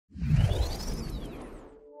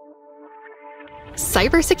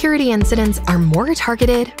Cybersecurity incidents are more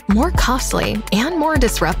targeted, more costly, and more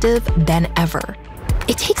disruptive than ever.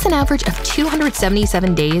 It takes an average of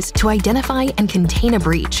 277 days to identify and contain a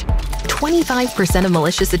breach. 25% of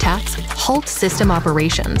malicious attacks halt system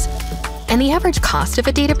operations. And the average cost of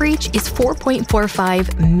a data breach is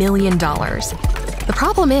 $4.45 million. The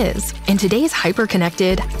problem is, in today's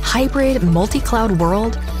hyper-connected, hybrid, multi-cloud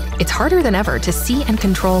world, it's harder than ever to see and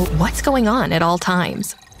control what's going on at all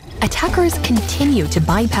times. Attackers continue to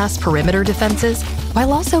bypass perimeter defenses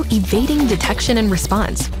while also evading detection and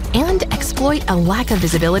response, and exploit a lack of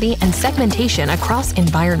visibility and segmentation across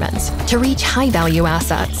environments to reach high-value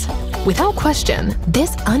assets. Without question,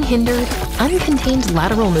 this unhindered, uncontained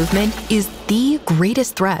lateral movement is the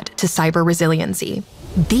greatest threat to cyber resiliency.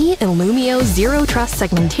 The Illumio Zero Trust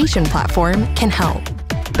segmentation platform can help.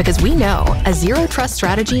 Because we know a zero trust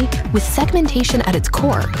strategy with segmentation at its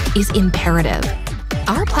core is imperative.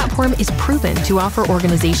 Our platform is proven to offer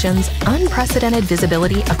organizations unprecedented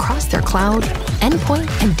visibility across their cloud, endpoint,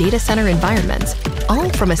 and data center environments, all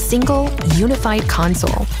from a single, unified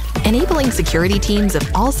console, enabling security teams of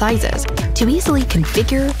all sizes to easily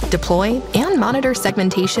configure, deploy, and monitor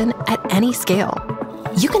segmentation at any scale.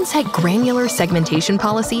 You can set granular segmentation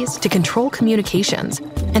policies to control communications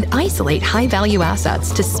and isolate high-value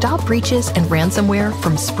assets to stop breaches and ransomware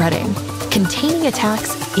from spreading, containing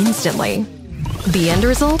attacks instantly. The end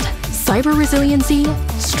result? Cyber resiliency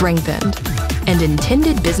strengthened, and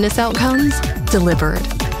intended business outcomes delivered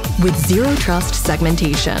with Zero Trust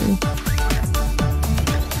segmentation.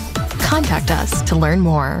 Contact us to learn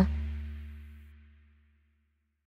more.